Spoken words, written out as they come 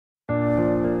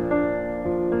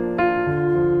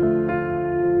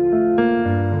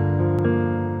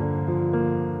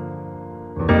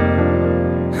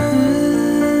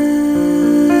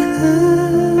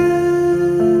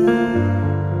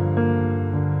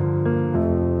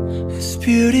This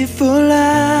beautiful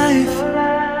life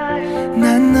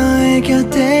난 너의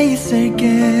곁에 있을게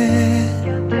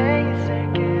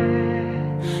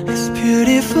This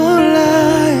beautiful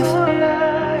life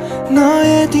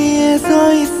너의 뒤에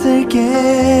서 있을게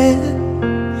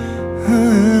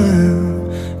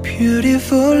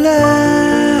Beautiful life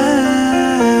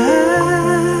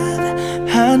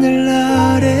하늘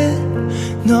아래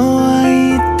너와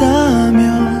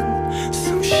있다면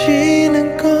숨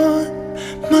쉬는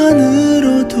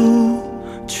것만으로도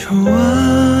좋아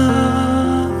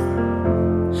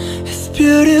It's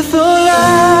beautiful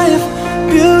life,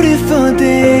 beautiful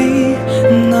day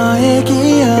너의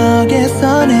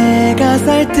기억에서 내가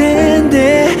살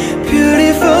텐데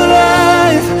Beautiful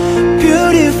life,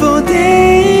 beautiful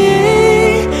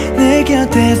day 내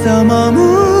곁에서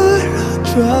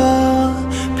머물러줘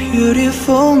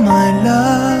Beautiful my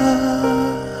love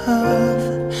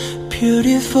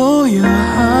Beautiful your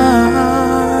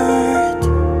heart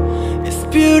It's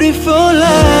beautiful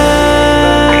life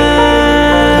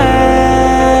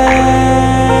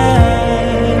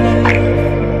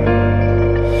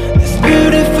It's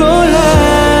beautiful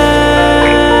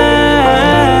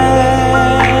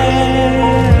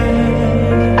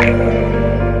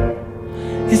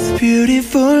life It's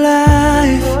beautiful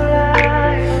life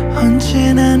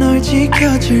언제나 널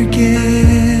지켜줄게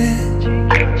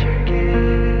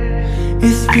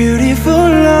It's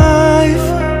beautiful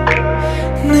life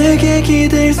내게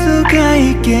기댈 수가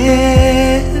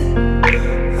있게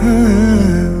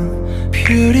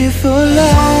Beautiful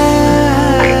life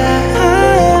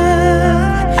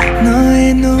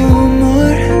너의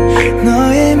눈물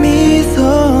너의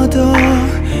미소도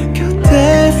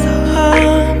곁에서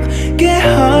함께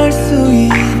할 수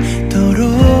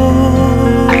있도록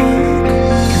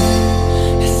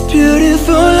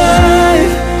Beautiful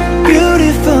life,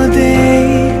 beautiful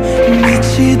day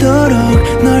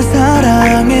미치도록 널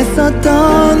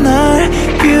사랑했었던 날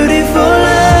Beautiful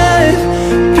life,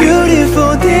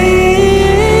 beautiful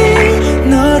day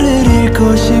너를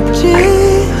잃고 싶지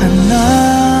않아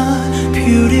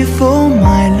Beautiful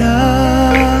my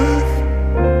love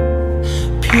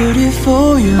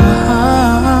Beautiful your heart